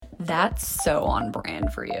That's so on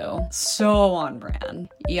brand for you. So on brand.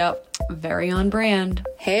 Yep, very on brand.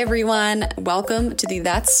 Hey everyone, welcome to the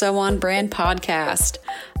That's So On Brand podcast.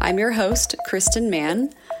 I'm your host, Kristen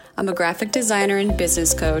Mann. I'm a graphic designer and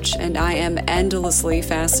business coach, and I am endlessly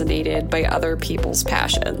fascinated by other people's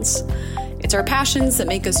passions. It's our passions that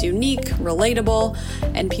make us unique, relatable,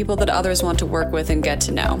 and people that others want to work with and get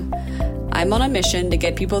to know. I'm on a mission to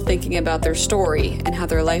get people thinking about their story and how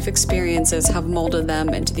their life experiences have molded them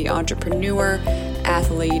into the entrepreneur,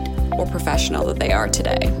 athlete, or professional that they are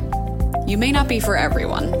today. You may not be for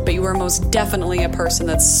everyone, but you are most definitely a person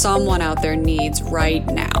that someone out there needs right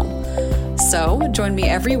now. So join me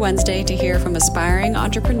every Wednesday to hear from aspiring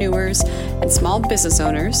entrepreneurs and small business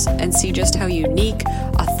owners and see just how unique,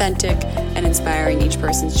 authentic, and inspiring each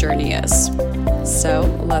person's journey is. So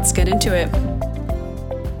let's get into it.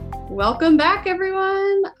 Welcome back,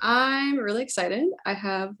 everyone. I'm really excited. I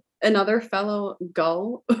have another fellow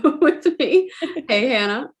gull with me. Hey,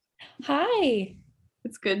 Hannah. Hi.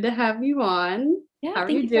 It's good to have you on. Yeah, how are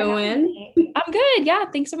you doing? I'm good. Yeah,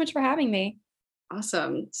 thanks so much for having me.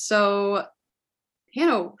 Awesome. So,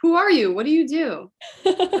 Hannah, who are you? What do you do?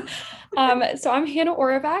 So I'm Hannah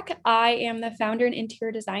Oravec. I am the founder and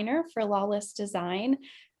interior designer for Lawless Design.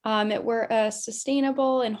 We're a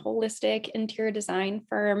sustainable and holistic interior design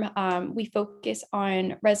firm. We focus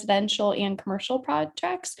on residential and commercial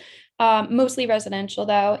projects, mostly residential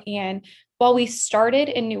though. And while we started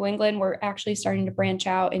in New England, we're actually starting to branch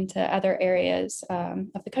out into other areas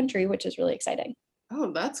of the country, which is really exciting.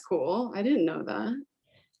 Oh, that's cool. I didn't know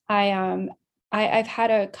that. I've had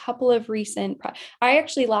a couple of recent, I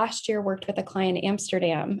actually last year worked with a client in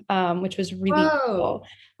Amsterdam, which was really cool.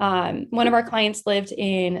 One of our clients lived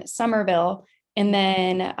in Somerville, and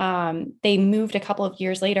then they moved a couple of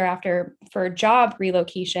years later for job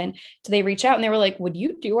relocation. So they reached out and they were like, would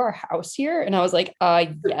you do our house here? And I was like,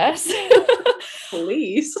 yes.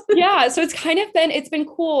 Please. Yeah. So it's been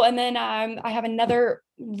cool. And then I have another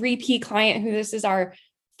repeat client who this is our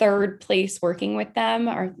third place working with them,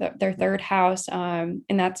 or their third house. And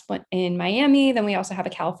that's in Miami. Then we also have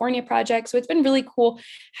a California project. So it's been really cool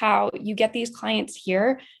how you get these clients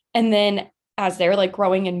here. And then as they're like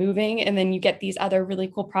growing and moving, and then you get these other really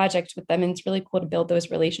cool projects with them. And it's really cool to build those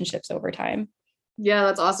relationships over time. Yeah,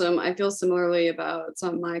 that's awesome. I feel similarly about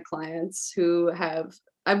some of my clients who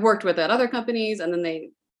I've worked with at other companies, and then they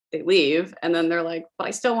leave, and then they're like, but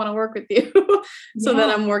I still want to work with you. So then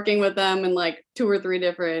I'm working with them in like 2 or 3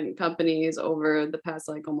 different companies over the past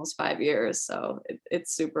like almost 5 years. So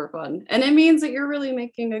it's super fun. And it means that you're really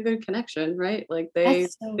making a good connection, right? Like they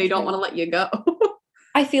don't want to let you go.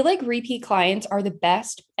 I feel like repeat clients are the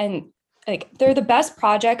best, and like they're the best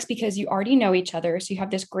projects because you already know each other. So you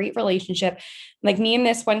have this great relationship. Like me and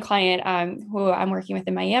this one client who I'm working with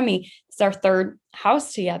in Miami, it's our third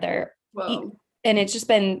house together. Whoa. And it's just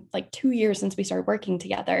been like 2 years since we started working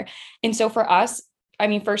together. And so for us, I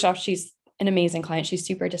mean, first off, she's an amazing client. She's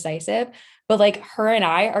super decisive, but like her and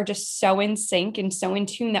I are just so in sync and so in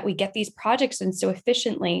tune that we get these projects done so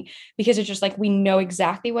efficiently, because it's just like, we know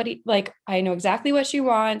exactly I know exactly what she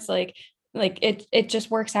wants. Like it just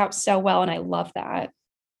works out so well. And I love that.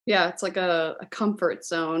 Yeah. It's like a comfort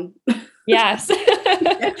zone. Yes.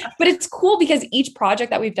 But it's cool because each project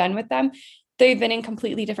that we've done with them, they've been in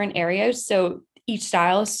completely different areas. So each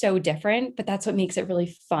style is so different, but that's what makes it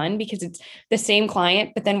really fun, because it's the same client,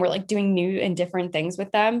 but then we're like doing new and different things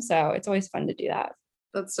with them. So it's always fun to do that.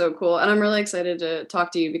 That's so cool. And I'm really excited to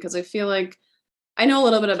talk to you, because I feel like I know a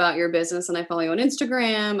little bit about your business, and I follow you on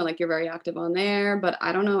Instagram, and like you're very active on there, but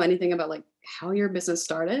I don't know anything about like how your business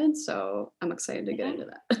started. So I'm excited to get into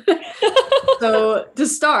that. So to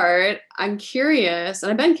start, I'm curious,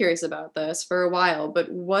 and I've been curious about this for a while,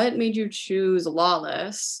 but what made you choose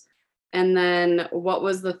Lawless? And then what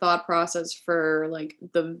was the thought process for like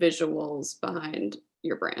the visuals behind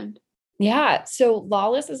your brand? Yeah. So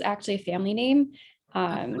Lawless is actually a family name,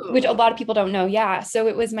 which a lot of people don't know. Yeah. So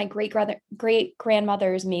it was my great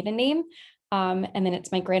grandmother's maiden name. And then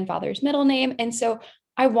it's my grandfather's middle name. And so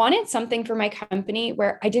I wanted something for my company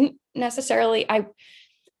where I didn't necessarily,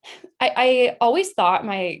 I always thought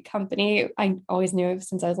my company, I always knew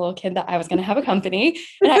since I was a little kid that I was going to have a company,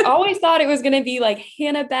 and I always thought it was going to be like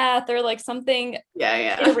Hannah Beth or like something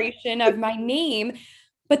iteration of my name.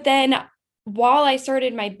 But then while I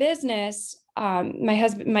started my business,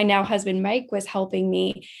 my now husband, Mike, was helping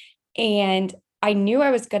me, and I knew I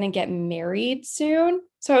was going to get married soon.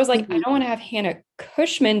 So I was like, I Mhm. don't want to have Hannah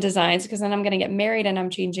Cushman designs because then I'm going to get married and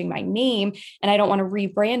I'm changing my name and I don't want to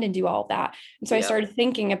rebrand and do all of that. And so I Yeah. started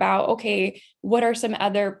thinking about, okay, what are some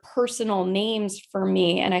other personal names for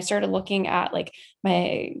me? And I started looking at like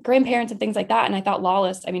my grandparents and things like that. And I thought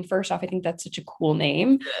Lawless, I mean, first off, I think that's such a cool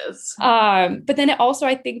name. Yes. But then it also,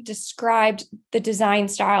 I think, described the design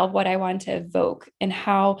style of what I want to evoke and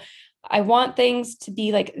how I want things to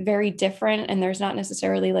be like very different. And there's not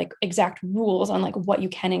necessarily like exact rules on like what you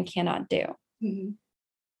can and cannot do. Mhm.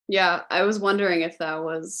 Yeah, I was wondering if that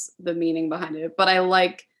was the meaning behind it, but I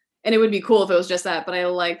like, and it would be cool if it was just that, but I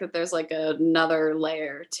like that there's like another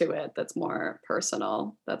layer to it that's more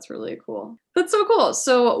personal. That's really cool. That's so cool.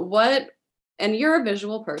 So and you're a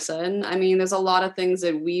visual person. I mean, there's a lot of things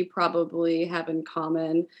that we probably have in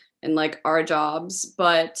common in like our jobs,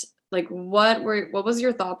 but like what was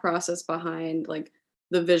your thought process behind like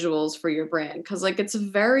the visuals for your brand? Cuz like it's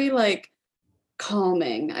very like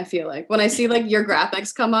calming, I feel like. When I see like your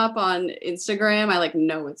graphics come up on Instagram, I like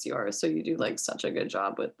know it's yours. So you do like such a good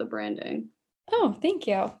job with the branding. Oh, thank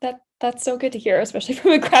you. That's so good to hear, especially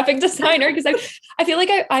from a graphic designer, because I feel like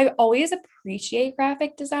I always appreciate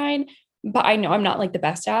graphic design, but I know I'm not like the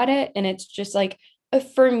best at it. And it's just like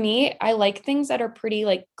for me, I like things that are pretty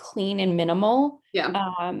like clean and minimal. Yeah.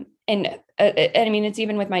 And I mean, it's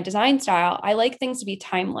even with my design style, I like things to be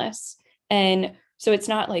timeless. And so it's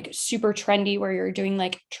not like super trendy where you're doing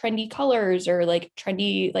like trendy colors or like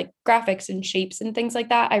trendy like graphics and shapes and things like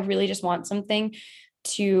that. I really just want something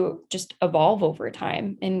to just evolve over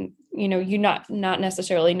time. And you not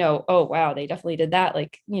necessarily know, oh wow, they definitely did that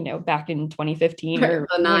like, back in 2015 or The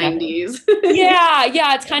whenever. 90s.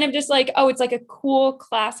 Yeah, it's kind of just like, oh, it's like a cool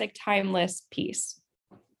classic timeless piece.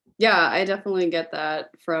 Yeah, I definitely get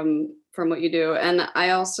that from what you do. And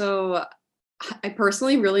I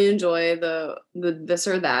personally really enjoy the this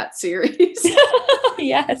or that series.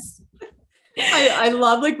 Yes. I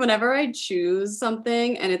love like whenever I choose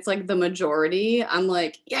something and it's like the majority, I'm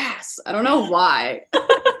like, yes. I don't know why.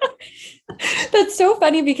 That's so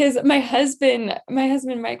funny because my husband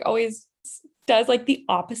Mike always does like the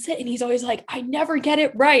opposite and he's always like, I never get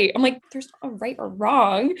it right. I'm like, there's not a right or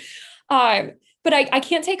wrong. But I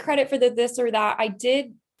can't take credit for the this or that. I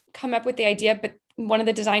did come up with the idea, but one of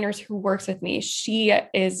the designers who works with me, she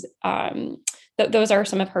is those are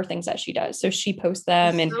some of her things that she does. So she posts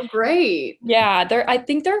them It's and so great. yeah, I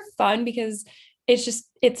think they're fun because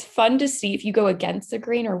it's fun to see if you go against the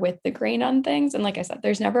grain or with the grain on things. And like I said,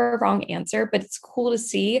 there's never a wrong answer, but it's cool to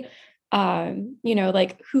see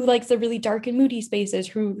like who likes the really dark and moody spaces,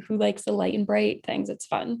 who likes the light and bright things. It's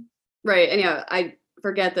fun. Right. And yeah, I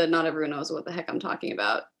forget that not everyone knows what the heck I'm talking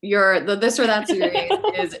about. The this or that series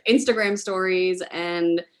is Instagram stories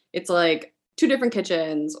and it's like two different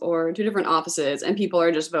kitchens or two different offices and people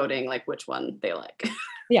are just voting like which one they like.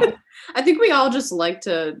 Yeah. I think we all just like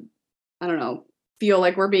to, I don't know, feel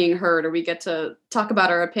like we're being heard or we get to talk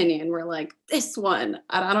about our opinion. We're like, this one.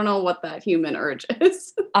 I don't know what that human urge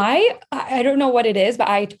is. I don't know what it is, but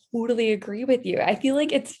I totally agree with you. I feel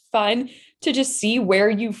like it's fun to just see where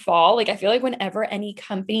you fall. Like I feel like whenever any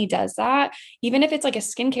company does that, even if it's like a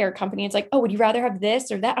skincare company, it's like, oh, would you rather have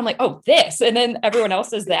this or that? I'm like, oh, this. And then everyone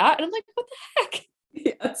else does that. And I'm like, what the heck?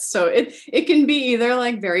 Yeah, so it can be either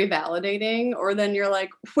like very validating or then you're like,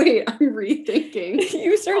 wait, I'm rethinking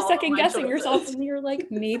You start all of second my guessing yourself choices. and you're like,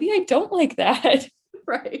 maybe I don't like that.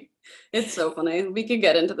 Right. It's so funny. We could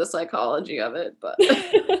get into the psychology of it, but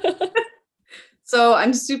so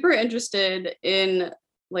I'm super interested in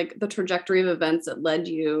like the trajectory of events that led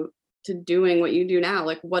you to doing what you do now.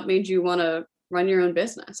 Like what made you want to run your own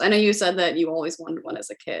business? I know you said that you always wanted one as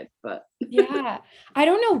a kid, but Yeah. I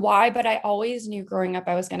don't know why, but I always knew growing up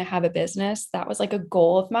I was going to have a business. That was like a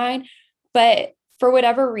goal of mine. But for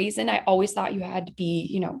whatever reason, I always thought you had to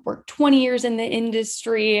be, work 20 years in the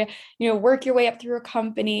industry, work your way up through a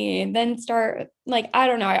company and then start like, I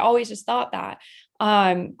don't know. I always just thought that.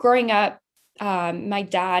 Growing up, my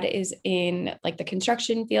dad is in like the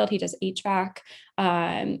construction field. He does HVAC.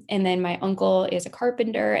 And then my uncle is a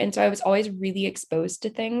carpenter. And so I was always really exposed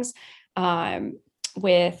to things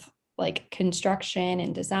with like construction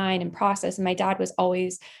and design and process. And my dad was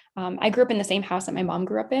always, I grew up in the same house that my mom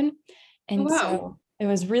grew up in. oh, And wow. so it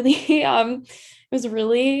was really, it was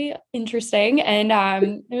really interesting. And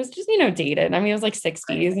it was just, dated. I mean, it was like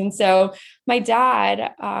 60s. And so my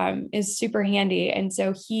dad is super handy. And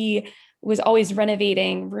so he was always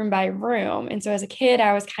renovating room by room. And so as a kid,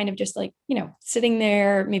 I was kind of just like, sitting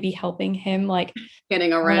there, maybe helping him like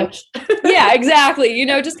Getting a uh, wrench. yeah, exactly.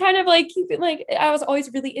 Just kind of like keep it like I was always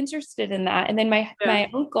really interested in that. And then my Yeah. my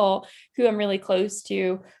uncle, who I'm really close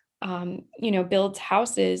to, builds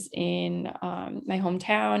houses in my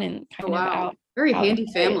hometown and Oh, kind of wow. Very out in handy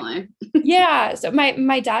the area. family. Yeah. So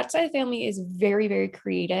my dad's side of the family is very, very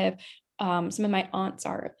creative. Some of my aunts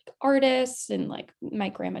are like artists, and like my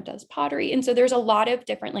grandma does pottery. And so there's a lot of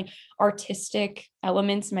different like artistic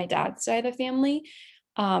elements in my dad's side of the family.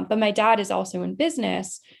 But my dad is also in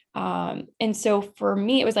business. And so for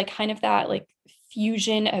me, it was like kind of that like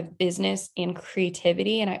fusion of business and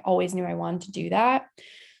creativity. And I always knew I wanted to do that.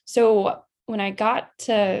 So when I got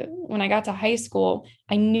to high school,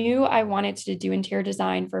 I knew I wanted to do interior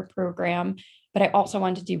design for a program, but I also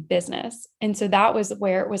wanted to do business. And so that was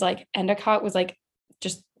where it was like Endicott was like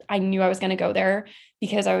just I knew I was going to go there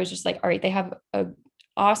because I was just like, all right, they have a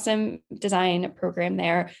awesome design program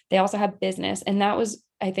there. They also have business. And that was,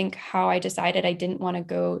 I think, how I decided I didn't want to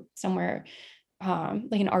go somewhere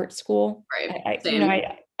like an art school. Right. I you know,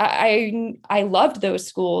 Same. I loved those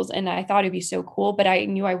schools and I thought it'd be so cool, but I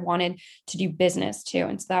knew I wanted to do business too.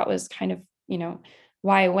 And so that was kind of,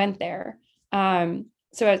 why I went there.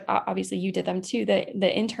 So obviously you did them too. The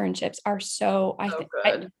internships are so, I So think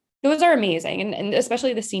good. those are amazing. And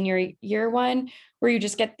especially the senior year one where you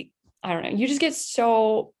just get I don't know, you just get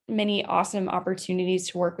so many awesome opportunities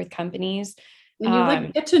to work with companies. And you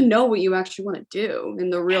like get to know what you actually want to do in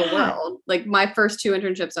the real Yeah. world. Like my first two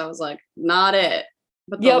internships, I was like, not it.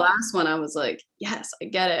 But the Yep. last one, I was like, yes, I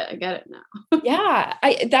get it. I get it now. Yeah,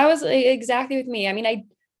 that was exactly with me. I mean, I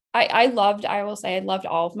will say I loved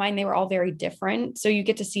all of mine. They were all very different. So you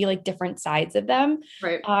get to see like different sides of them.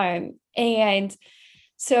 Right. And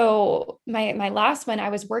so my last one, I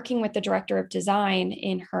was working with the director of design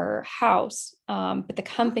in her house. But the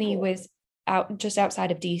company Oh, was out just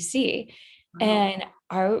outside of DC. wow. And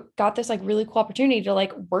I got this like really cool opportunity to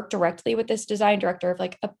like work directly with this design director of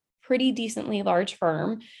like a pretty decently large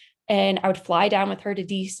firm. And I would fly down with her to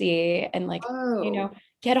DC and like, you Oh, know,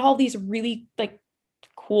 get all these really like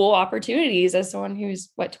cool opportunities as someone who's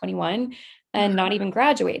 21 and not even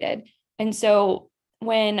graduated. And so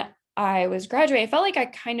when I was graduating, I felt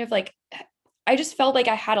like I just felt like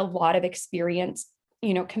I had a lot of experience,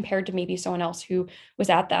 compared to maybe someone else who was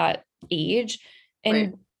at that age. right.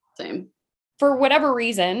 And Same. for whatever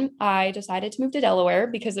reason, I decided to move to Delaware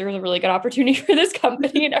because there was a really good opportunity for this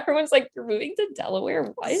company. And everyone's like, "You're moving to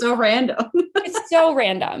Delaware? What?" So random. It's so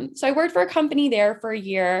random. So I worked for a company there for a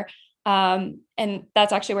year. And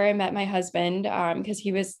that's actually where I met my husband, because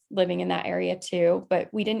he was living in that area too. But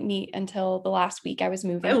we didn't meet until the last week I was I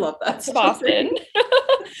moving love that up to Boston.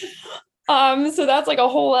 story. So that's like a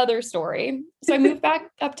whole other story. So I moved back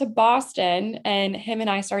up to Boston and him and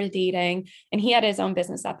I started dating, and he had his own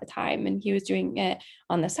business at the time and he was doing it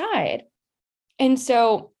on the side. And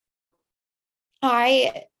so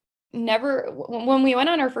I never, when we went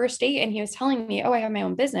on our first date and he was telling me, "Oh, I have my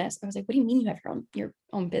own business," I was like, "What do you mean you have your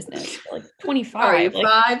own business? You're like Are you 25." Like,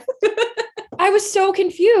 5? I was so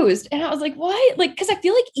confused. And I was like, "What?" Like, because I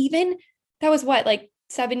feel like even that was what, like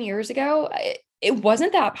 7 years ago, it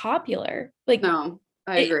wasn't that popular. Like, No,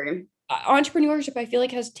 I it, agree. entrepreneurship, I feel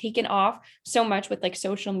like, has taken off so much with like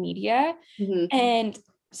social media. Hmm. And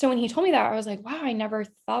so when he told me that, I was like, wow, I never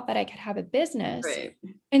thought that I could have a business. Right.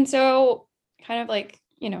 And so, kind of like,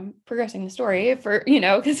 progressing the story for,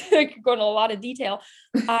 because I could go into a lot of detail,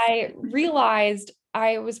 I realized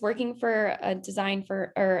I was working for a design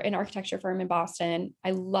for or an architecture firm in Boston.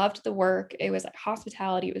 I loved the work. It was like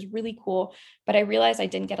hospitality. It was really cool. But I realized I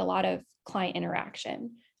didn't get a lot of client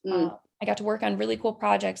interaction. Mm. I got to work on really cool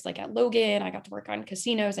projects like at Logan. I got to work on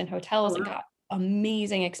casinos and Oh, hotels and wow. got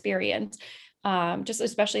amazing experience. Just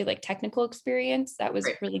especially like technical experience that was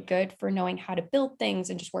Right. really good for knowing how to build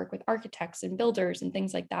things and just work with architects and builders and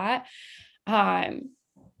things like that. Um,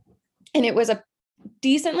 and it was a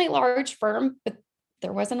decently large firm, but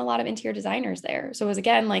there wasn't a lot of interior designers there. So it was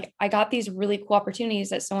again like I got these really cool opportunities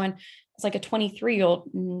that someone it's like a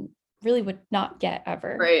 23-year-old really would not get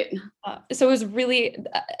ever. Right. So it was really,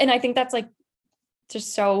 and I think that's like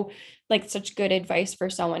just so like such good advice for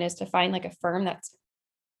someone is to find like a firm that's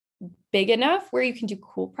big enough where you can do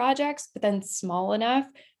cool projects, but then small enough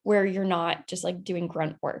where you're not just like doing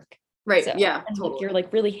grunt work. Right. So, Yeah, and like you're totally.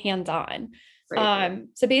 like really hands-on. Right.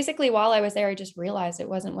 So basically while I was there, I just realized it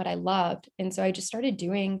wasn't what I loved. And so I just started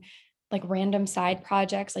doing like random side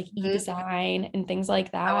projects like Mhm. e-design and things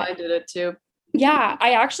like How that. I did it too. Yeah,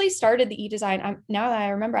 I actually started the e-design. Now that I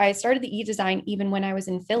remember, I started the e-design even when I was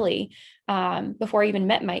in Philly, before I even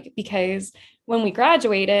met Mike, because when we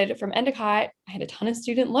graduated from Endicott, I had a ton of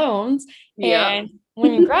student loans. Yeah. And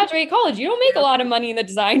when you graduate college, you don't make a lot of money in the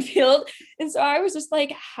design field. And so I was just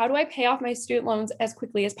like, how do I pay off my student loans as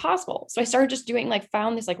quickly as possible? So I started just doing like,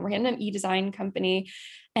 found this like random e-design company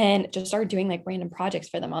and just started doing like random projects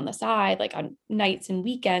for them on the side, like on nights and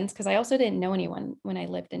weekends. Cause I also didn't know anyone when I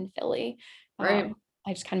lived in Philly. Right.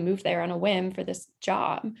 I just kind of moved there on a whim for this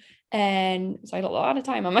job. And so I had a lot of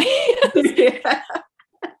time on my hands. Yeah.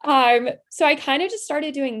 So I kind of just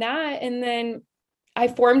started doing that. And then I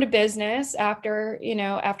formed a business after,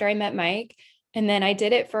 after I met Mike. And then I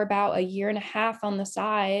did it for about a year and a half on the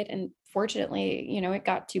side. And fortunately, it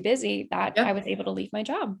got too busy that I was able to leave my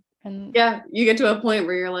job. And yeah, you get to a point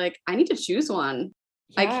where you're like, I need to choose one.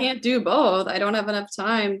 I can't do both. I don't have enough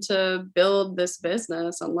time to build this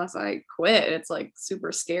business unless I quit. It's like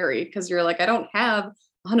super scary because you're like, I don't have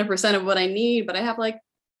 100% of what I need, but I have like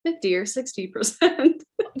 50 or 60%.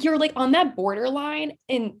 You're like on that borderline.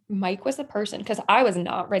 And Mike was the person, because I was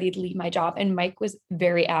not ready to leave my job. And Mike was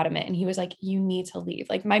very adamant. And he was like, you need to leave.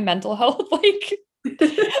 Like my mental health, like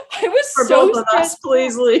I was For so both of us,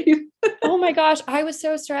 please leave. Oh my gosh, I was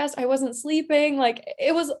so stressed. I wasn't sleeping. Like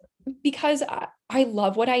it was because I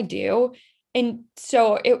love what I do. And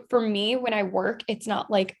so for me, when I work, it's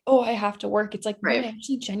not like, oh, I have to work. It's like, no, I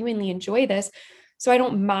actually genuinely enjoy this. So I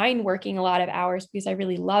don't mind working a lot of hours because I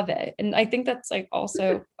really love it. And I think that's like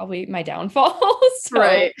also probably my downfall. So,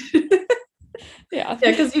 right. Yeah.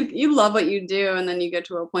 Yeah, because you love what you do, and then you get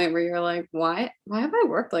to a point where you're like, why have I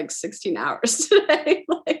worked like 16 hours today?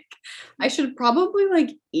 Like I should probably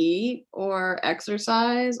like eat or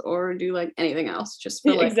exercise or do like anything else just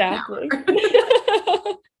for like Exactly. an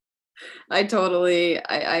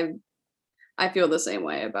hour. I feel the same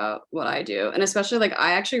way about what I do. And especially like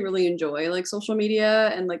I actually really enjoy like social media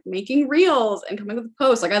and like making reels and coming up with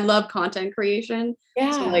posts. Like I love content creation.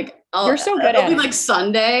 Yeah. So like You're so good it'll at be it. like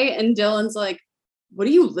Sunday and Dylan's like, what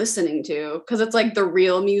are you listening to? Because it's like the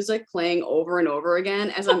real music playing over and over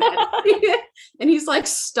again as I'm editing it. And he's like,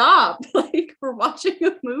 stop. Like we're watching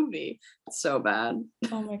a movie. It's so bad.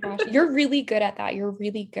 Oh my gosh. You're really good at that. You're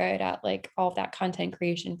really good at like all of that content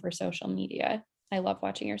creation for social media. I love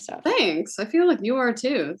watching your stuff. Thanks. I feel like you are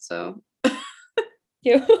too. So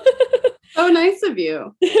You. so nice of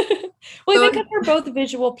you. Well, I think that we're both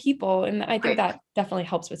visual people. And I think Right. that definitely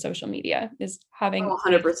helps with social media is having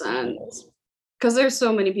 100%. Because there's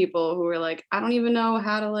so many people who are like, I don't even know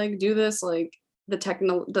how to like do this. Like the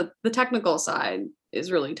technical side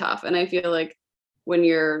is really tough. And I feel like when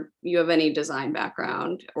you have any design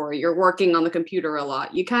background or you're working on the computer a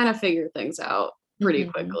lot, you kind of figure things out pretty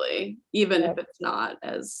quickly, even if it's not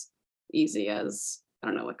as easy as, I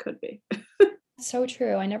don't know, it could be. So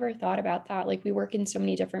true. I never thought about that. Like we work in so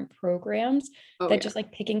many different programs that just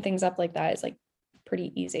like picking things up like that is like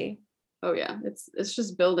pretty easy. Oh yeah, it's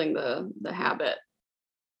just building the habit,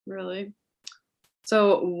 really.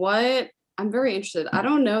 So I'm very interested. I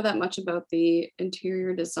don't know that much about the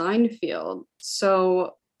interior design field.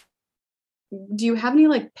 So do you have any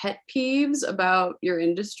like pet peeves about your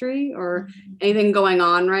industry or anything going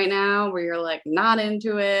on right now where you're like not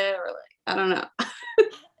into it or like, I don't know.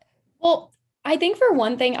 Well, I think for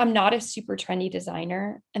one thing, I'm not a super trendy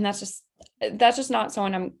designer, and that's just not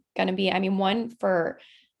someone I'm gonna be. I mean, one for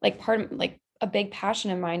like part of like a big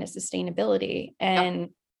passion of mine is sustainability. And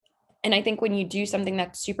I think when you do something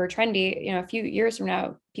that's super trendy, a few years from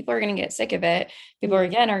now, people are going to get sick of it. People are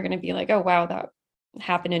going to be like, oh, wow, that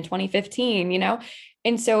happened in 2015,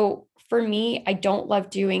 And so for me, I don't love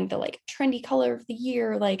doing the like trendy color of the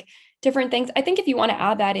year, like different things. I think if you want to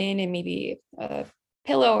add that in and maybe a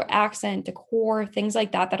pillow or accent, decor, things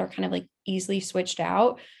like that are kind of like easily switched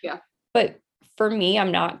out. Yeah. But for me,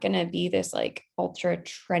 I'm not going to be this like ultra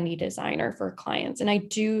trendy designer for clients. And I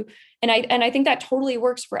think that totally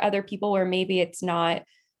works for other people where maybe it's not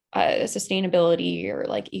sustainability or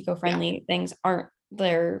like eco-friendly things aren't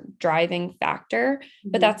their driving factor.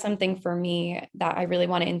 But that's something for me that I really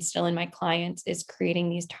want to instill in my clients is creating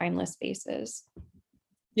these timeless spaces.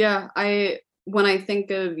 Yeah. When I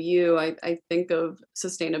think of you, I think of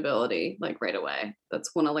sustainability like right away.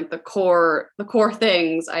 That's one of like the core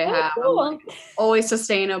things I have. Cool. I'm like, always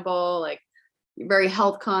sustainable, like very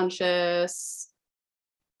health conscious.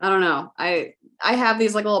 I don't know. I have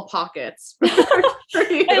these like little pockets.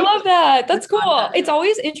 I love that. That's cool. It's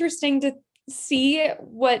always interesting to see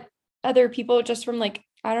what other people just from like,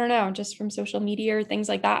 I don't know, just from social media or things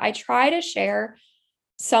like that. I try to share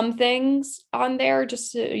some things on there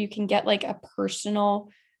just so you can get like a personal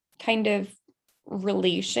kind of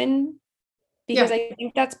relation because I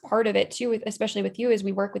think that's part of it too, especially with you as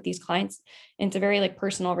we work with these clients and it's a very like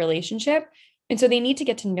personal relationship. And so they need to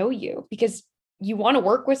get to know you because you want to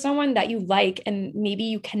work with someone that you like and maybe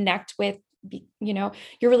you connect with you're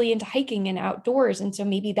really into hiking and outdoors. And so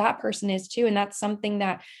maybe that person is too. And that's something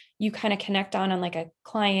that you kind of connect on like a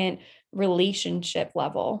client relationship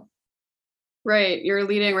level. Right. You're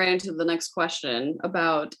leading right into the next question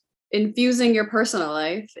about infusing your personal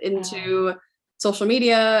life into social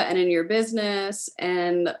media and in your business.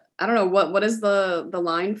 And I don't know, what is the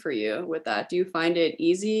line for you with that? Do you find it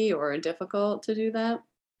easy or difficult to do that?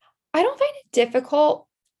 I don't find it difficult.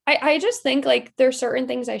 I just think like there's certain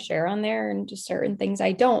things I share on there and just certain things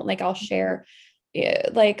I don't. Like I'll share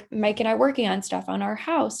like Mike and I working on stuff on our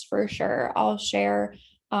house for sure.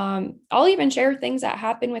 I'll even share things that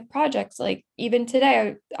happen with projects. Like even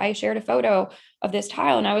today, I shared a photo of this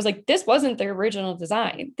tile and I was like, this wasn't the original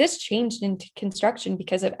design. This changed into construction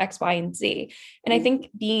because of X, Y, and Z. And I think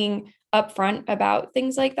being upfront about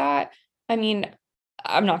things like that, I mean,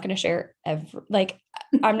 I'm not going to share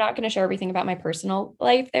I'm not going to share everything about my personal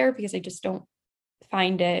life there because I just don't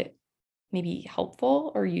find it maybe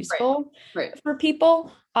helpful or useful Right. for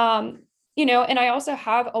people. And I also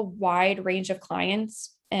have a wide range of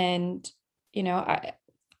clients and, I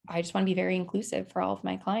just want to be very inclusive for all of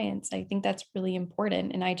my clients. I think that's really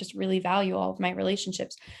important. And I just really value all of my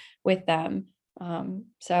relationships with them.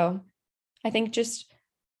 So I think just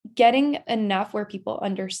getting enough where people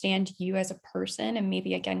understand you as a person and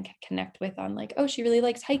maybe again connect with on like, oh, she really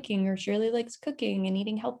likes hiking or she really likes cooking and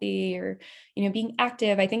eating healthy or, being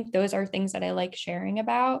active. I think those are things that I like sharing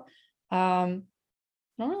about. I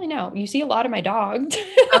don't really know. You see a lot of my dog.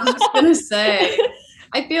 I was just gonna say,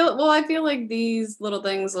 I feel like these little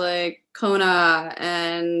things like Kona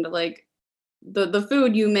and like the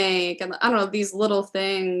food you make and I don't know, these little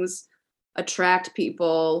things attract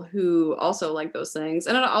people who also like those things.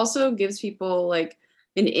 And it also gives people like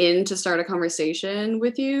an in to start a conversation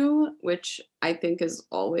with you, which I think is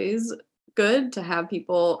always good to have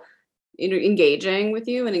people engaging with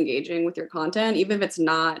you and engaging with your content, even if it's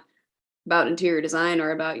not about interior design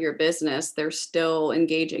or about your business, they're still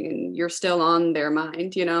engaging and you're still on their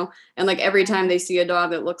mind, And like every time they see a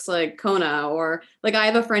dog that looks like Kona, or like I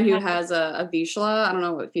have a friend who has a Vizsla. I don't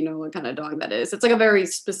know if you know what kind of dog that is. It's like a very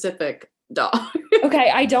specific dog.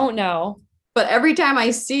 Okay, I don't know. But every time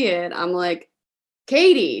I see it, I'm like,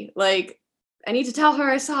 Katie, like I need to tell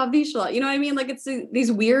her I saw a Vizsla. You know what I mean? Like it's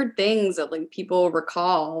these weird things that like people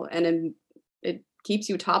recall and it keeps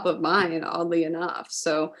you top of mind, oddly enough.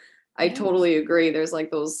 So I totally agree. There's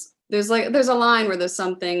a line where there's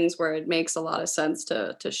some things where it makes a lot of sense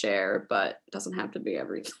to share, but it doesn't have to be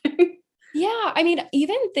everything. Yeah. I mean,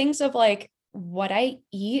 even things of like what I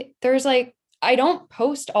eat, there's like, I don't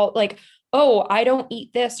post all like, oh, I don't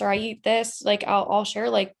eat this or I eat this. Like I'll share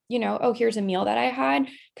like, oh, here's a meal that I had.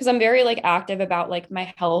 Cause I'm very like active about like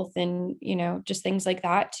my health and, just things like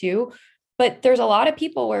that too. But there's a lot of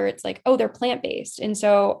people where it's like, oh, they're plant-based. And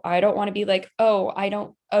so I don't want to be like, oh, I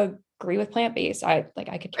don't agree with plant-based. I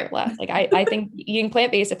could care less. Like I think eating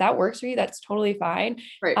plant-based, if that works for you, that's totally fine.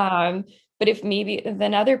 Right. But if maybe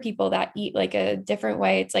then other people that eat like a different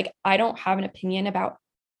way, it's like, I don't have an opinion about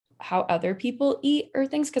how other people eat or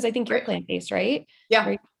things. Cause I think you're plant-based, right? Yeah.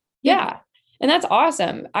 Right? Yeah. And that's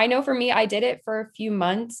awesome. I know for me, I did it for a few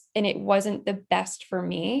months and it wasn't the best for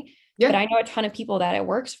me. Yeah. But I know a ton of people that it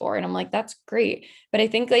works for. And I'm like, that's great. But I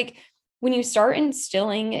think like when you start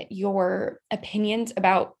instilling your opinions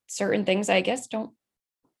about certain things, I guess they don't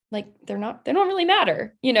really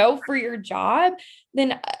matter, for your job,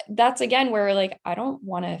 then that's again where like, I don't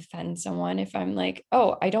want to offend someone if I'm like,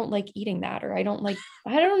 oh, I don't like eating that, or I don't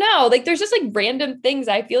know. Like, there's just like random things.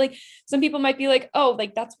 I feel like some people might be like, oh,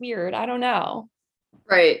 like that's weird. I don't know.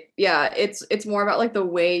 Right. Yeah. It's more about like the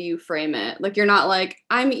way you frame it. Like you're not like,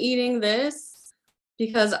 I'm eating this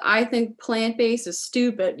because I think plant-based is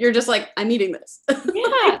stupid. You're just like, I'm eating this.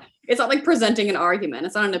 Yeah. It's not like presenting an argument.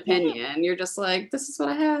 It's not an opinion. Yeah. You're just like, this is what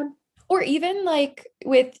I had. Or even like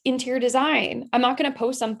with interior design, I'm not going to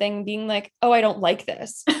post something being like, oh, I don't like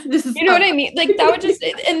this. You know what I mean? Like that would just,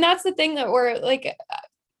 and that's the thing that we're like,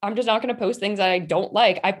 I'm just not going to post things that I don't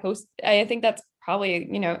like. I think that's probably,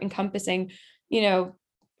 encompassing,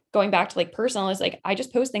 going back to like personal is like, I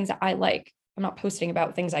just post things that I like. I'm not posting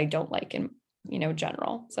about things I don't like in,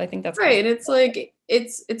 general. So I think that's right. It's like,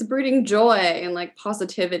 it's breeding joy and like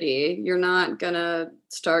positivity. You're not gonna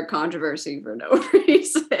start controversy for no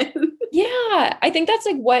reason. Yeah. I think that's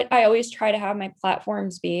like what I always try to have my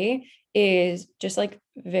platforms be is just like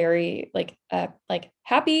very like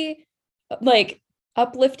happy, like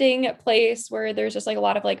uplifting place where there's just like a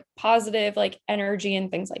lot of like positive like energy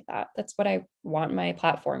and things like that. That's what I want my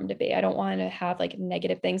platform to be. I don't want to have like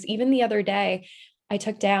negative things. Even the other day, I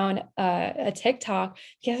took down a TikTok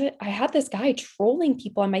because I had this guy trolling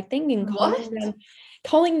people on my thing and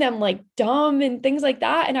calling them like dumb and things like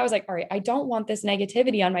that. And I was like, all right, I don't want this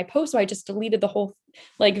negativity on my post. So I just deleted the whole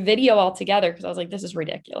like video altogether because I was like, this is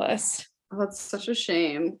ridiculous. Oh, that's such a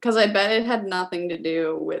shame. Because I bet it had nothing to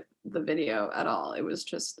do with the video at all. It was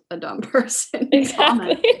just a dumb person.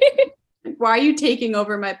 Exactly. Like, why are you taking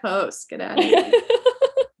over my post? Get out of here.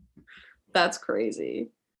 That's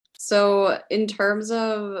crazy. So in terms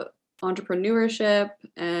of entrepreneurship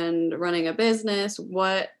and running a business,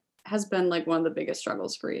 what has been like one of the biggest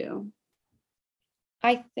struggles for you?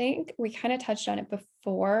 I think we kind of touched on it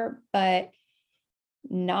before, but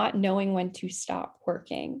not knowing when to stop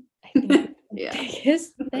working, I think is the Yeah.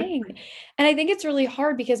 biggest thing. And I think it's really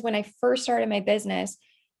hard because when I first started my business,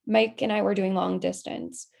 Mike and I were doing long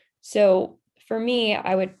distance. So for me,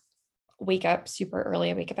 I would wake up super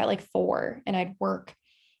early. I wake up at like 4 and I'd work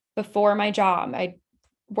before my job. I'd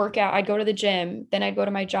work out, I'd go to the gym, then I'd go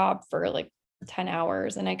to my job for like 10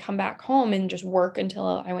 hours and I'd come back home and just work until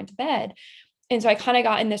I went to bed. And so I kind of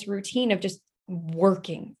got in this routine of just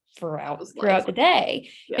working throughout the day.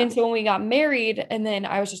 Yeah. And so when we got married, and then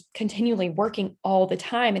I was just continually working all the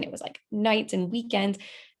time, and it was like nights and weekends.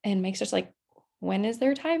 And Mike's just like, when is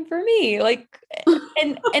there time for me? Like,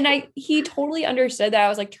 and he totally understood that I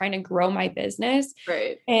was like trying to grow my business.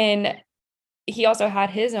 Right. And he also had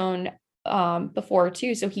his own before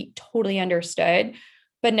too. So he totally understood.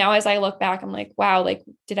 But now as I look back, I'm like, wow, like,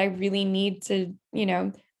 did I really need to,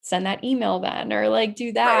 send that email then or like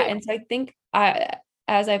do that? Right. And so I think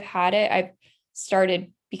as I've had it, I've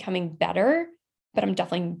started becoming better, but I'm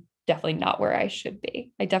definitely not where I should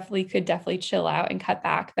be. I could chill out and cut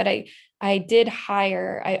back. But I did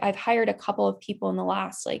I've hired a couple of people in the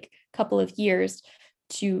last like couple of years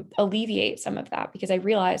to alleviate some of that because I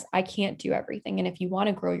realized I can't do everything. And if you want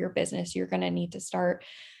to grow your business, you're going to need to start,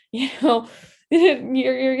 you're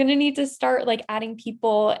going to need to start like adding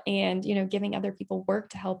people and, giving other people work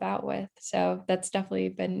to help out with. So that's definitely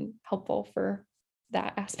been helpful for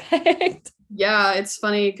that aspect. Yeah, it's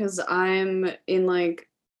funny because I'm in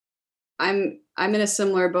a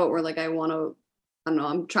similar boat where like I want to, I don't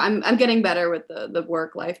know, I'm getting better with the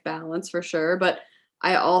work-life balance for sure, but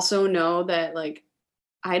I also know that like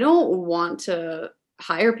I don't want to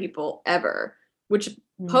hire people ever, which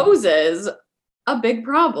poses a big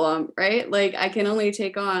problem, right? Like I can only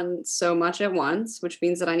take on so much at once, which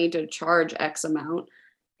means that I need to charge X amount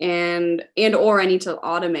or I need to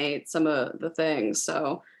automate some of the things.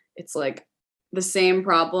 So it's like the same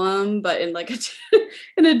problem, but in like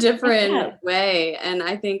in a different way. And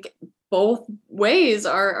I think both ways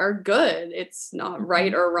are good. It's not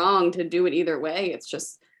right or wrong to do it either way. It's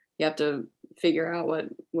just you have to figure out what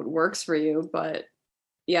works for you. But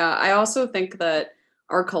yeah, I also think that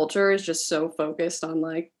our culture is just so focused on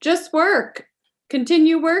like just work,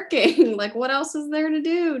 continue working. Like what else is there to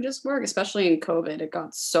do? Just work. Especially in COVID, it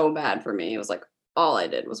got so bad for me. It was like all I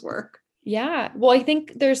did was work. Yeah. Well, I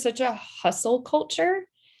think there's such a hustle culture.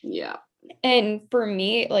 Yeah. And for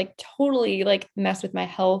me, like totally like mess with my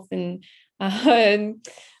health and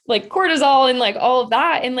like cortisol and like all of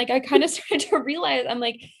that. And like I kind of started to realize I'm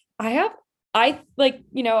like, I'm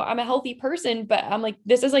a healthy person, but I'm like,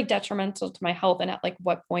 this is like detrimental to my health. And at like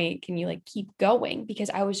what point can you like keep going?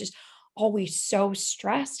 Because I was just always so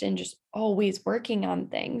stressed and just always working on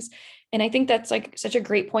things. And I think that's like such a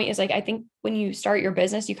great point is like, I think when you start your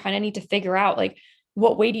business, you kind of need to figure out like,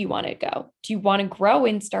 what way do you want to go? Do you want to grow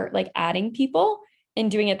and start like adding people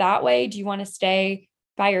and doing it that way? Do you want to stay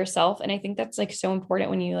by yourself? And I think that's like so important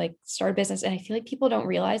when you like start a business. And I feel like people don't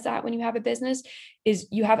realize that when you have a business is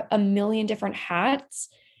you have a million different hats.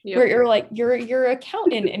 Yep. Where you're like, you're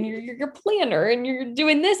accountant and you're your planner and you're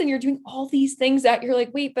doing this and you're doing all these things that you're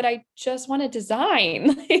like, wait, but I just want to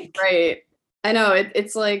design. Right. I know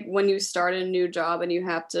it's like when you start a new job and you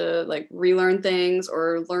have to like relearn things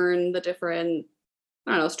or learn the different,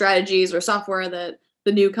 I don't know, strategies or software that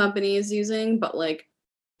the new company is using, but like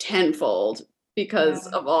tenfold because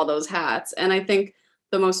of all those hats. And I think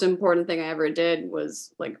the most important thing I ever did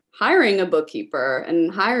was like hiring a bookkeeper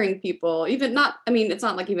and hiring people, even not, I mean, it's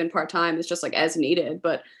not like even part-time, it's just like as needed,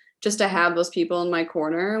 but just to have those people in my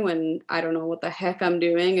corner when I don't know what the heck I'm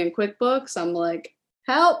doing in QuickBooks, I'm like,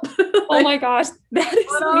 help. Oh my gosh, that is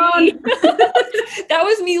me. That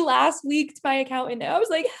was me last week to my accountant. I was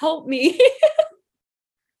like, help me.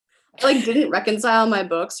 I like didn't reconcile my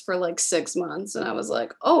books for like 6 months and I was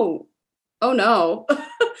like, oh no.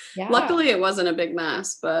 Yeah. Luckily it wasn't a big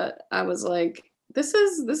mess, but I was like, this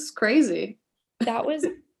is crazy.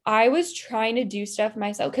 I was trying to do stuff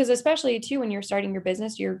myself because especially too when you're starting your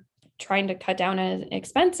business, you're trying to cut down on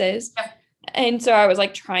expenses. Yeah. And so I was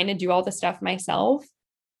like trying to do all the stuff myself.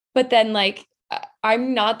 But then like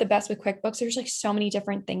I'm not the best with QuickBooks. There's like so many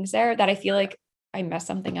different things there that I feel like I messed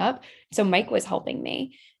something up. So Mike was helping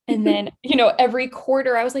me. And then, every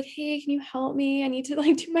quarter I was like, hey, can you help me? I need to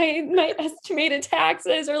like do my estimated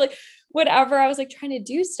taxes or like whatever. I was like trying to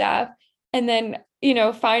do stuff. And then,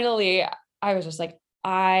 finally I was just like,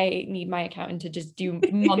 I need my accountant to just do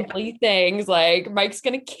monthly things. Like Mike's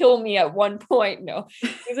going to kill me at one point. No,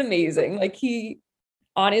 he's amazing. Like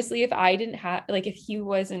honestly, if I didn't have, like, if he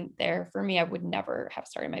wasn't there for me, I would never have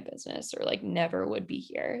started my business or like never would be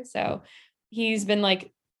here. So he's been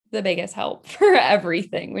like the biggest help for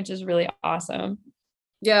everything, which is really awesome.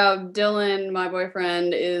 Yeah, Dylan, my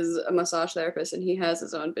boyfriend, is a massage therapist and he has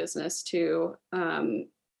his own business too.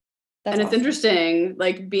 That's and it's awesome. interesting,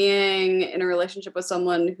 like being in a relationship with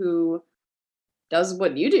someone who does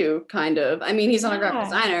what you do, kind of. I mean, he's not a graphic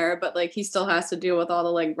designer, but like he still has to deal with all the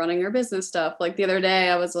like running your business stuff. Like the other day,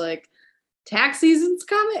 I was like, tax season's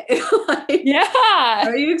coming. Like, Yeah.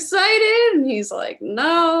 are you excited? And he's like,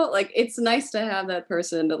 no. Like it's nice to have that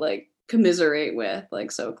person to like commiserate with,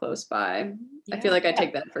 like so close by. Yeah. I feel like I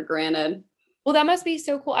take that for granted. Well, that must be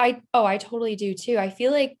so cool. I totally do too. I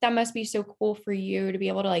feel like that must be so cool for you to be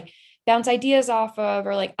able to like bounce ideas off of,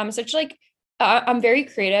 or like I'm such like I'm very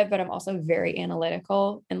creative, but I'm also very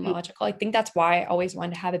analytical and logical. I think that's why I always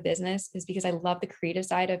wanted to have a business, is because I love the creative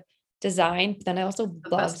side of design. But then I also The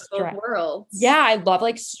love best of both worlds. Yeah, I love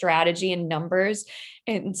like strategy and numbers.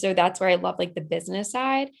 And so that's where I love like the business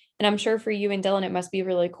side. And I'm sure for you and Dylan, it must be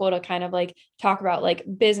really cool to kind of like talk about like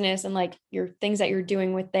business and like your things that you're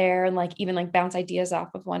doing with there, and like even like bounce ideas off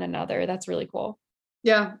of one another. That's really cool.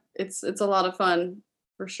 Yeah, it's a lot of fun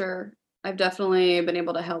for sure. I've definitely been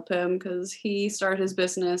able to help him because he started his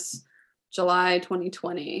business July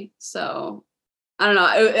 2020. So I don't know.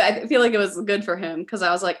 I feel like it was good for him because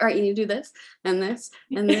I was like, all right, you need to do this and this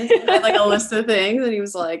and this. I had like a list of things, and he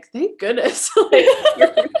was like, thank goodness. Like,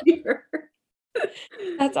 you're here.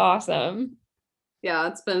 That's awesome. Yeah,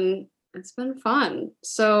 it's been fun.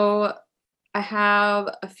 So I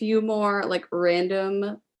have a few more like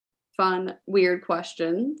random, fun, weird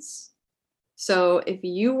questions. So if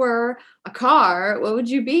you were a car, what would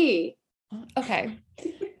you be? Okay.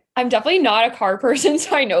 I'm definitely not a car person,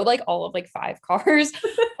 so I know like all of like 5 cars.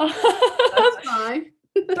 That's fine.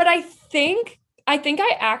 But I think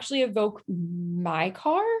I actually evoke my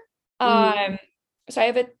car. Mhm. So I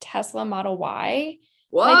have a Tesla Model Y.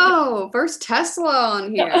 Whoa, first Tesla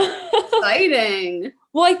on here. Exciting.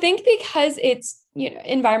 Well, I think because it's,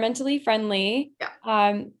 environmentally friendly.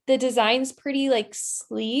 Yeah. The design's pretty like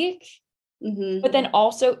sleek, Mm-hmm. but then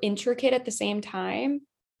also intricate at the same time.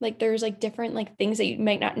 Like there's like different like things that you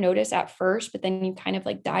might not notice at first, but then you kind of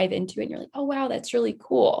like dive into it and you're like, oh wow, that's really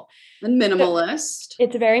cool. And So minimalist.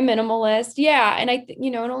 it's very minimalist. Yeah. And it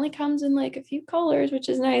only comes in like a few colors, which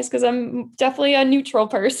is nice because I'm definitely a neutral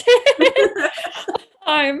person.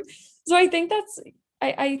 Um, so I think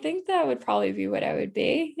that would probably be what I would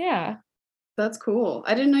be. Yeah. That's cool.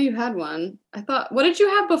 I didn't know you had one. I thought, what did you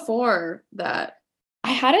have before that?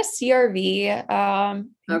 I had a CRV.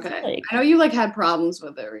 Okay. I know you like had problems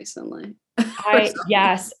with it recently.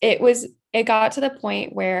 Yes, it got to the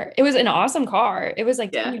point where it was an awesome car. It was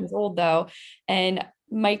like 10 years old though. And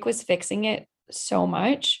Mike was fixing it so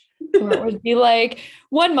much where it would be like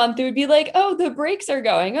 1 month, it would be like, oh, the brakes are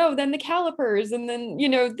going. Oh, then the calipers. And then,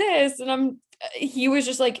 this. And he was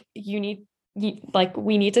just like,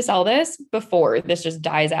 we need to sell this before this just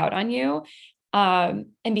dies out on you. And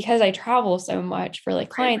because I travel so much for like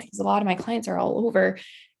clients, because a lot of my clients are all over,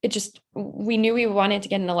 we knew we wanted to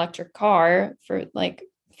get an electric car for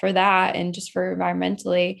that and just for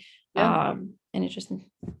environmentally. Yeah. And it just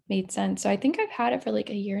made sense. So I think I've had it for like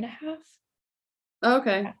a year and a half.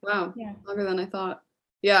 Okay. Wow. Yeah. Longer than I thought.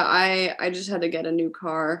 Yeah, I just had to get a new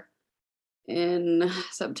car in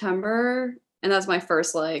September, and that's my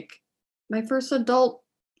first adult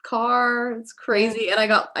car. It's crazy. And I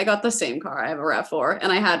got the same car. I have a RAV4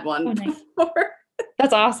 and I had one before.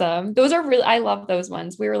 That's awesome. I love those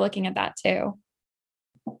ones. We were looking at that too.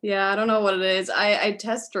 Yeah, I don't know what it is. I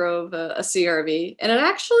test drove a CRV and it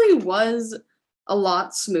actually was a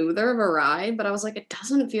lot smoother of a ride, but I was like, it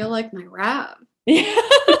doesn't feel like my RAV. Yeah.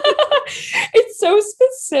 It's so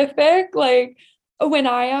specific. Like when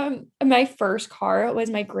my first car was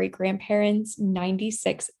my great grandparents'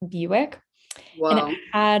 96 Buick. Wow. And it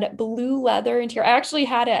had blue leather interior. I actually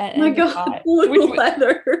had it at Endicott. Blue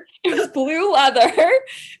leather. It was blue leather.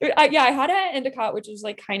 I had it at Endicott, which was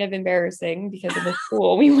like kind of embarrassing because of the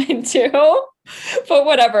school we went to. But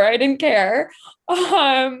whatever, I didn't care.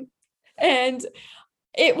 And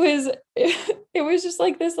it was just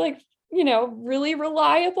like this like really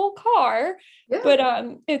reliable car. Yeah.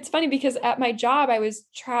 But it's funny because at my job, I was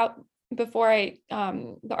before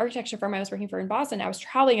the architecture firm I was working for in Boston, I was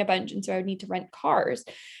traveling a bunch. And so I would need to rent cars.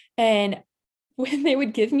 And when they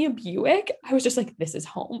would give me a Buick, I was just like, this is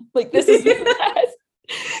home. Like, this is the best.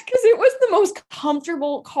 Because it was the most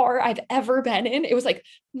comfortable car I've ever been in. It was like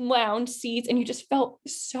lounge seats, and you just felt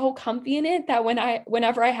so comfy in it that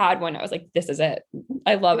whenever I had one, I was like, this is it.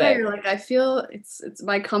 I love it. You're like, I feel it's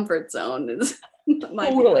my comfort zone is my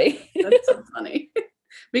Totally. That's so funny.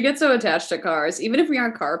 We get so attached to cars. Even if we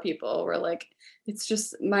aren't car people, we're like, it's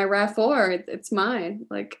just my RAV4. It's mine.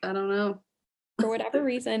 Like, I don't know. For whatever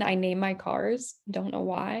reason, I name my cars. Don't know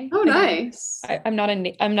why. Oh, nice. I'm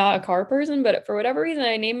not a car person, but for whatever reason,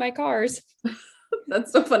 I name my cars.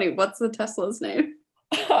 That's so funny. What's the Tesla's name?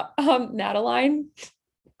 Madeline.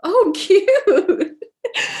 Oh, cute.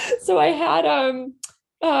 So I had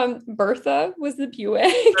Bertha was the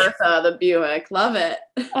Buick. Bertha, the Buick. Love it.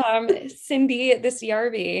 Cindy, the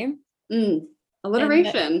CRV.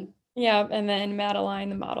 Alliteration. And then Madeline,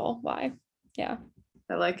 the Model Y. Yeah.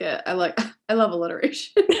 I like it. I love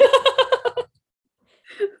alliteration.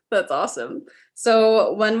 That's awesome.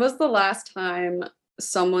 So when was the last time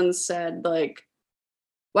someone said like,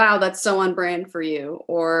 wow, that's so on brand for you,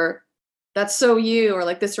 or that's so you, or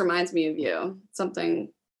like, this reminds me of you,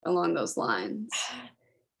 something along those lines?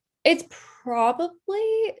 It's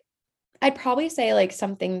I'd probably say like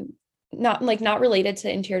something not related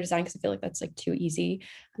to interior design, because I feel like that's like too easy.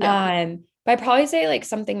 Yeah. But I'd probably say like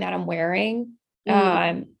something that I'm wearing.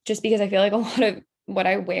 Just because I feel like a lot of what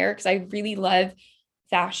I wear, because I really love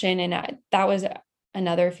fashion, and that was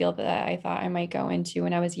another field that I thought I might go into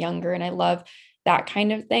when I was younger, and I love that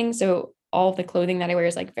kind of thing. So all of the clothing that I wear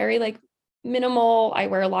is like very like minimal. I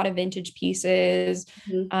wear a lot of vintage pieces,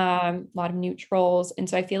 a lot of neutrals, and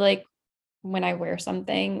so I feel like when I wear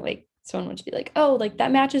something, like someone would just be like, oh, like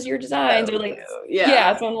that matches your designs, or like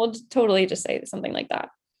someone will totally just say something like that.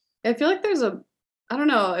 I feel like I don't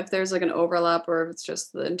know if there's like an overlap or if it's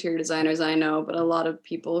just the interior designers I know, but a lot of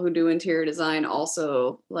people who do interior design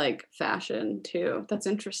also like fashion too. That's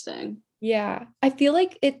interesting. Yeah. I feel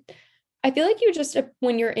like you just,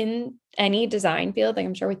 when you're in any design field, like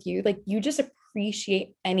I'm sure with you, like you just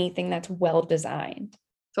appreciate anything that's well designed.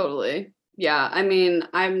 Totally. Yeah. I mean,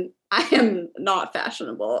 I am not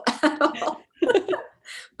fashionable at all,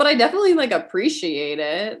 but I definitely like appreciate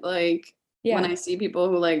it. Like when I see people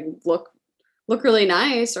who like look really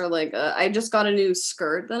nice, or like I just got a new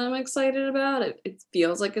skirt that I'm excited about. It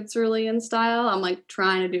feels like it's really in style. I'm like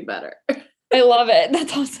trying to do better. I love it.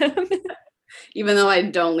 That's awesome. Even though I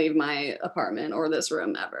don't leave my apartment or this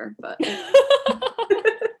room ever, but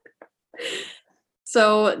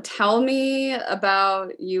so tell me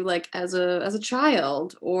about you, like as a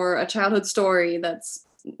child, or a childhood story that's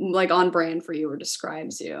like on brand for you or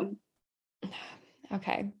describes you.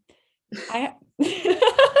 Okay. I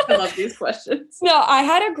love these questions. No, I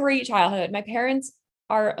had a great childhood. My parents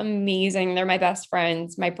are amazing. They're my best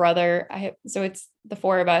friends. My brother, so it's the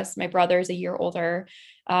four of us. My brother's a year older.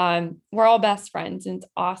 We're all best friends, and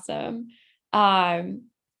it's awesome.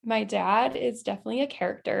 My dad is definitely a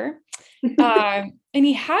character. And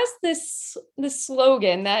he has this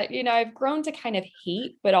slogan that, I've grown to kind of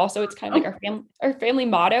hate, but also it's kind of like our family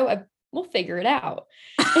motto of we'll figure it out.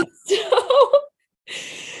 And so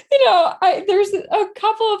there's a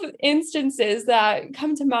couple of instances that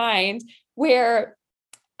come to mind where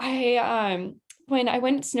when I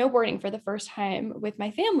went snowboarding for the first time with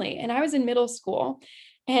my family, and I was in middle school,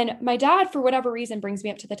 and my dad, for whatever reason, brings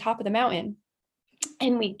me up to the top of the mountain,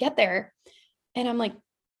 and we get there, and I'm like,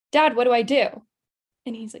 Dad, what do I do?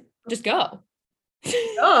 And he's like, just go.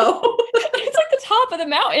 Oh, it's like the top of the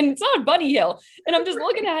mountain. It's not a bunny hill. And I'm just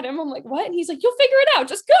looking at him. I'm like, what? And he's like, you'll figure it out.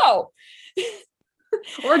 Just go.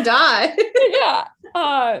 Or die. Yeah.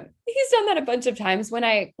 He's done that a bunch of times. When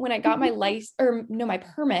I got my my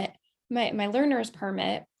permit, my learner's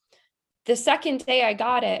permit, the second day I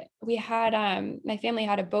got it, we had my family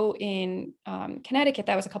had a boat in Connecticut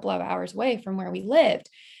that was a couple of hours away from where we lived.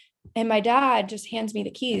 And my dad just hands me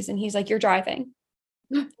the keys, and he's like, you're driving.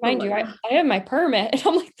 Mind you, I have my permit. And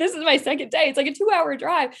I'm like, this is my second day. It's like a 2-hour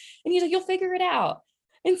drive. And he's like, you'll figure it out.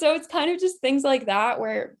 And so it's kind of just things like that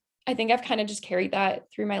where I think I've kind of just carried that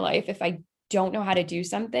through my life. If I don't know how to do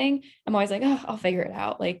something, I'm always like, oh, I'll figure it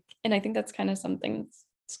out. Like, and I think that's kind of something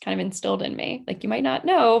that's kind of instilled in me. Like, you might not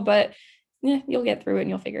know, but you'll get through it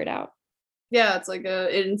and you'll figure it out. Yeah, it's like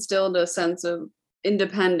it instilled a sense of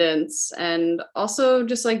independence, and also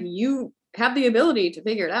just like you have the ability to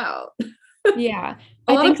figure it out. Yeah.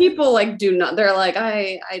 A lot of people like do not, they're like,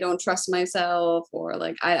 I don't trust myself, or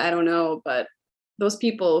like I don't know, but those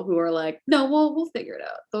people who are like, no, we'll figure it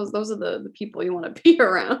out. Those are the people you want to be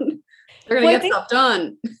around. They're gonna get stuff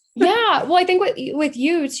done. Yeah. Well, I think with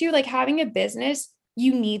you too, like having a business,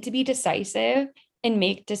 you need to be decisive and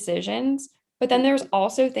make decisions. But then there's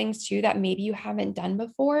also things too that maybe you haven't done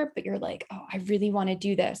before, but you're like, oh, I really want to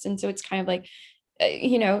do this. And so it's kind of like,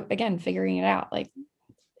 again, figuring it out, like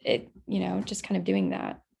just kind of doing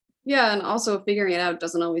that. Yeah. And also figuring it out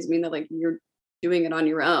doesn't always mean that like you're doing it on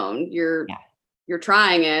your own. You're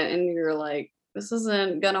trying it and you're like, this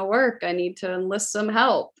isn't gonna work. I need to enlist some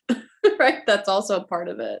help. Right. That's also a part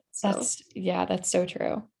of it. So. That's so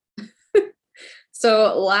true.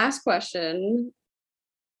 So last question.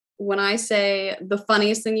 When I say the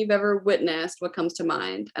funniest thing you've ever witnessed, what comes to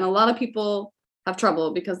mind? And a lot of people have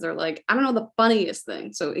trouble because they're like, I don't know the funniest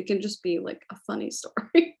thing. So it can just be like a funny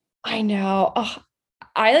story. I know. Oh,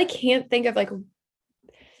 I like can't think of like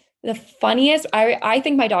the funniest. I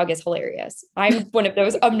think my dog is hilarious. I'm one of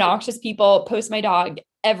those obnoxious people, post my dog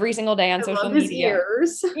every single day on social media.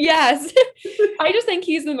 Ears. Yes. I just think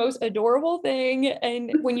he's the most adorable thing.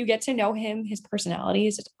 And when you get to know him, his personality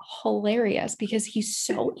is just hilarious because he's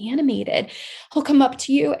so animated. He'll come up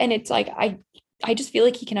to you and it's like, I just feel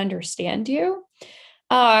like he can understand you.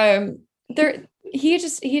 He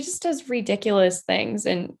just does ridiculous things.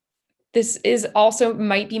 And this is also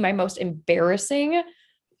might be my most embarrassing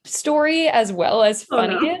story as well as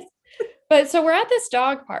funniest. Oh, no. But so we're at this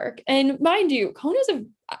dog park, and mind you, Kona's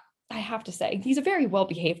I have to say, he's a very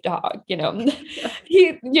well-behaved dog. People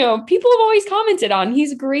have always commented on,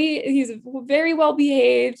 he's great. He's very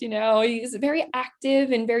well-behaved, he's very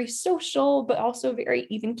active and very social, but also very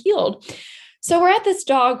even-keeled. So we're at this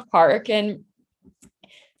dog park, and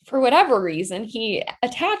for whatever reason, he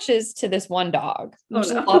attaches to this one dog.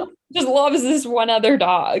 Just loves this one other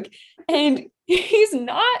dog. And he's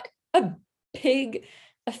not a big,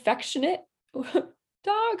 affectionate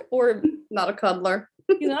dog, or not a cuddler.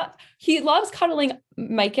 He loves cuddling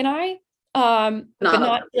Mike and I, but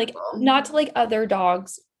not to like other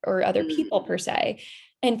dogs or other people per se.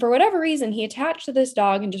 And for whatever reason, he attached to this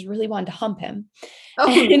dog and just really wanted to hump him. Oh,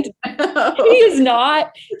 and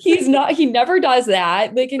no. He never does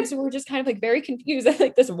that. Like, and so we're just kind of like very confused at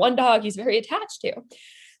like this one dog he's very attached to.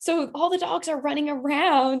 So all the dogs are running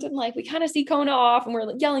around and like, we kind of see Kona off and we're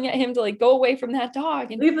like yelling at him to like go away from that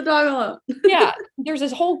dog and leave the dog alone. Yeah. There's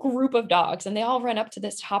this whole group of dogs and they all run up to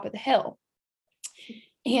this top of the hill.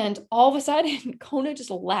 And all of a sudden, Kona just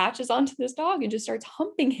latches onto this dog and just starts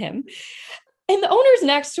humping him. And the owner's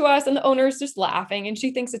next to us and the owner's just laughing and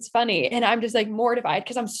she thinks it's funny. And I'm just like mortified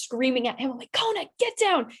because I'm screaming at him. I'm like, Kona, get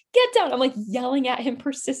down, get down. I'm like yelling at him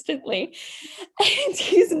persistently. And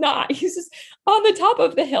he's not. He's just on the top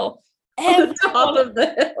of the hill. On the top of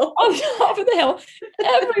the hill.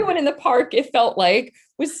 Everyone in the park, it felt like,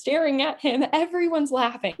 was staring at him. Everyone's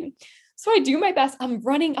laughing. So I do my best. I'm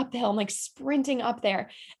running up the hill. I'm like sprinting up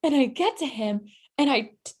there. And I get to him. And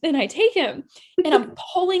I take him and I'm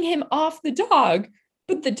pulling him off the dog,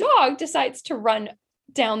 but the dog decides to run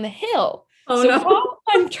down the hill. Oh, so no. While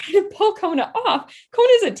I'm trying to pull Kona off,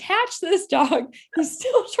 Kona's attached to this dog. He's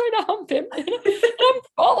still trying to hump him. And I'm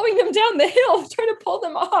following them down the hill, trying to pull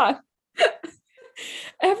them off.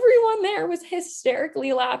 Everyone there was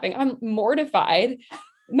hysterically laughing. I'm mortified.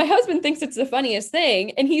 My husband thinks it's the funniest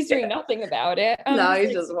thing and he's doing nothing about it. No,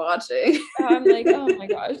 he's just watching. I'm like, oh my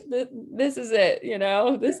gosh, this is it.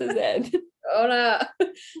 This is it. Oh no.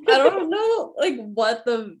 I don't know like what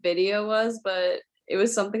the video was, but it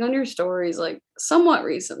was something on your stories like somewhat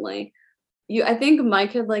recently. I think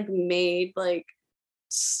Mike had like made like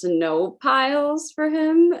snow piles for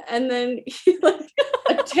him and then he like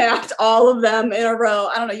attacked all of them in a row.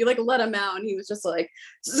 I don't know, you like let him out and he was just like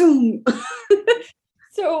zoom.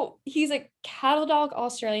 So he's a cattle dog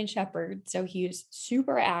Australian Shepherd. So he's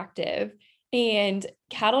super active, and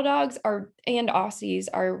cattle dogs and Aussies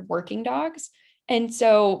are working dogs. And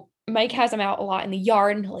so Mike has him out a lot in the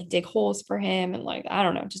yard and he'll like dig holes for him and like, I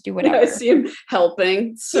don't know, just do whatever. I see him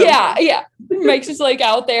helping. So. Yeah. Mike's just like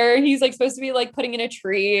out there and he's like supposed to be like putting in a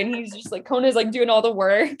tree and he's just like, Kona's like doing all the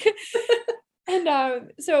work. And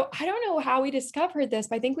so I don't know how we discovered this,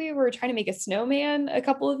 but I think we were trying to make a snowman a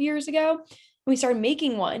couple of years ago. We started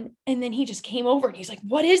making one and then he just came over and he's like,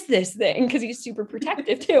 what is this thing? Because he's super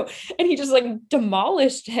protective too. And he just like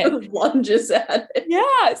demolished it. Lunges at it.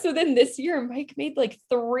 Yeah. So then this year Mike made like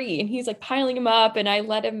 3 and he's like piling them up and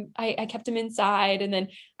I kept him inside and then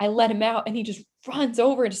I let him out and he just runs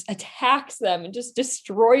over and just attacks them and just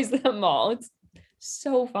destroys them all. It's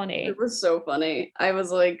so funny. It was so funny. I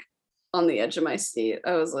was like on the edge of my seat.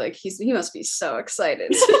 I was like, he must be so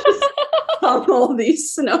excited to just pummel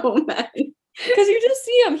these snowmen. Because you just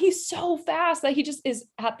see him. He's so fast that he just is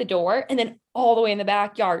at the door and then all the way in the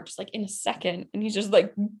backyard, just like in a second. And he's just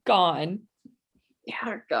like gone.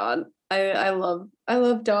 Yeah, God. I love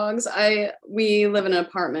dogs. We live in an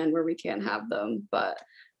apartment where we can't have them, but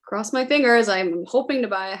cross my fingers, I'm hoping to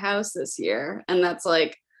buy a house this year. And that's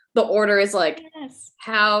like the order is like Yes.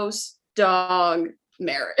 house, dog,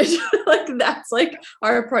 marriage. Like that's like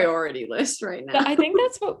our priority list right now. I think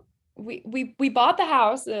that's what we bought the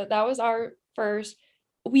house. That was our first.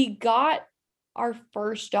 We got our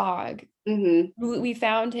first dog. We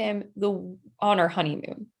found him on our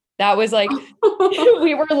honeymoon. That was like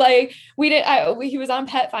we were like he was on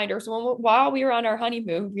Pet Finder. So while we were on our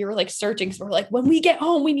honeymoon, we were like searching. So we're like, when we get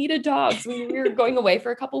home, we need a dog. So we were going away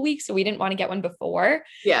for a couple of weeks, so we didn't want to get one before.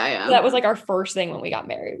 Yeah. So that was like our first thing when we got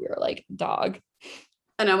married. We were like, dog.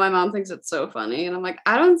 I know my mom thinks it's so funny, and I'm like,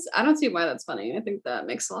 I don't see why that's funny. I think that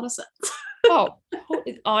makes a lot of sense. Oh,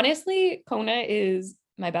 honestly, Kona is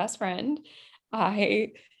my best friend.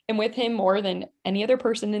 I am with him more than any other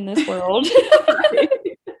person in this world.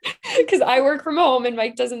 Because I work from home and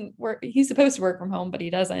Mike doesn't work. He's supposed to work from home, but he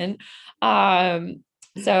doesn't.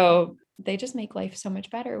 So they just make life so much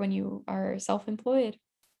better when you are self-employed.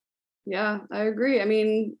 Yeah, I agree. I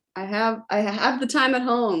mean, I have the time at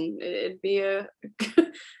home. It'd be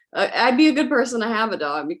I'd be a good person to have a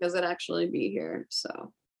dog because I'd actually be here.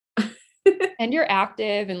 So. And you're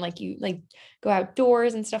active and like you like go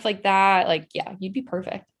outdoors and stuff like that. Like, yeah, you'd be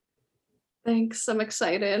perfect. Thanks. I'm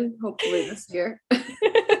excited. Hopefully this year.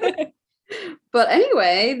 But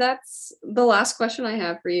anyway, that's the last question I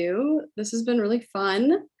have for you. This has been really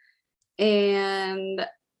fun. And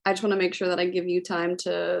I just want to make sure that I give you time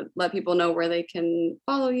to let people know where they can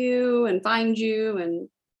follow you and find you and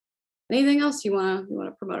anything else you want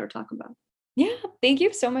to promote or talk about. Yeah, thank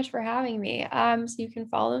you so much for having me. So you can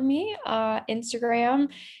follow me Instagram.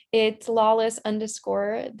 It's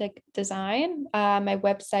lawless_design. My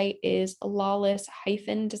website is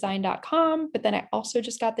lawless-design.com. But then I also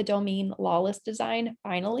just got the domain Lawless Design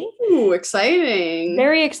finally. Ooh, exciting.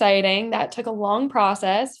 Very exciting. That took a long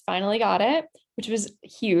process. Finally got it, which was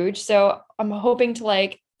huge. So I'm hoping to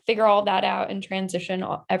like figure all that out and transition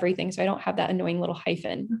everything so I don't have that annoying little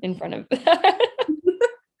hyphen in front of that.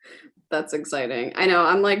 That's exciting. I know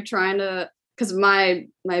I'm like trying to, because my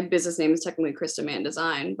business name is technically Krista Man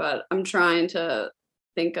Design, but I'm trying to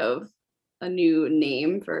think of a new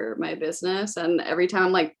name for my business. And every time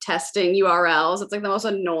I'm like testing URLs, it's like the most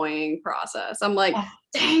annoying process. I'm like,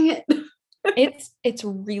 dang it. It's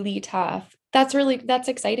really tough. That's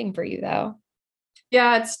exciting for you though.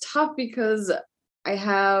 Yeah, it's tough because I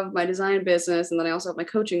have my design business and then I also have my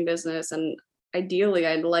coaching business. And ideally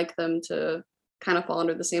I'd like them to kind of fall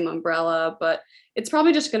under the same umbrella, but it's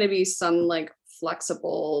probably just going to be some like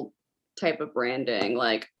flexible type of branding,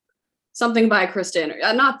 like something by Kristen,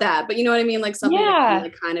 not that, but you know what I mean? Like something that can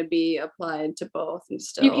like kind of be applied to both and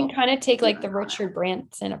still. You can kind of take like the Richard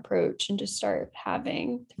Branson approach and just start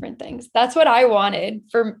having different things. That's what I wanted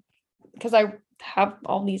because I have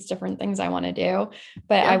all these different things I want to do,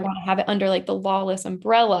 but I want to have it under like the Lawless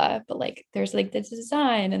umbrella, but like there's like the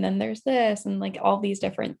design and then there's this and like all these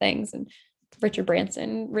different things. And Richard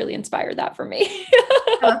Branson really inspired that for me.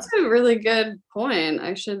 That's a really good point.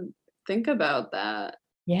 I should think about that.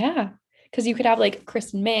 Yeah. Because you could have like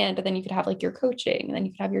Kristen Mann, but then you could have like your coaching and then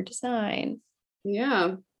you could have your design.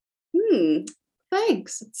 Yeah.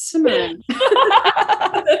 Thanks. It's simmering.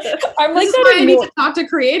 I'm like, I need to talk to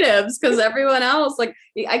creatives because everyone else, like,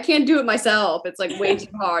 I can't do it myself. It's like way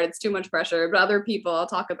too hard. It's too much pressure. But other people, I'll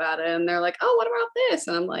talk about it and they're like, oh, what about this?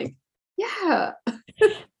 And I'm like, yeah.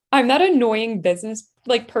 I'm that annoying business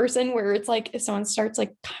like person where it's like if someone starts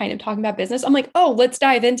like kind of talking about business, I'm like, oh, let's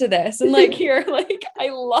dive into this. And like here, like I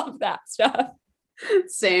love that stuff.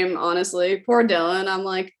 Same, honestly. Poor Dylan. I'm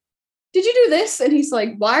like, did you do this? And he's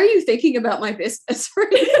like, why are you thinking about my business?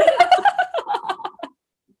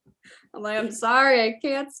 I'm like, I'm sorry, I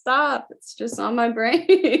can't stop. It's just on my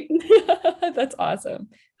brain. That's awesome.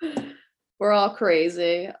 We're all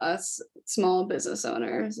crazy, us small business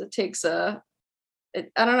owners. It takes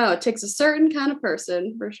I don't know, it takes a certain kind of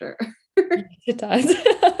person for sure. It does.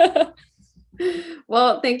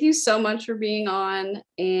 Well, thank you so much for being on.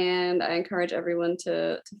 And I encourage everyone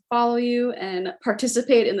to follow you and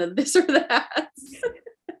participate in the this or that.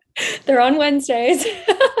 They're on Wednesdays.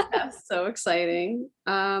 Yeah, so exciting.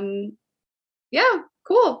 Yeah,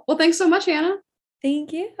 cool. Well, thanks so much, Hannah.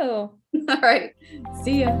 Thank you. All right.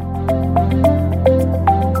 See ya.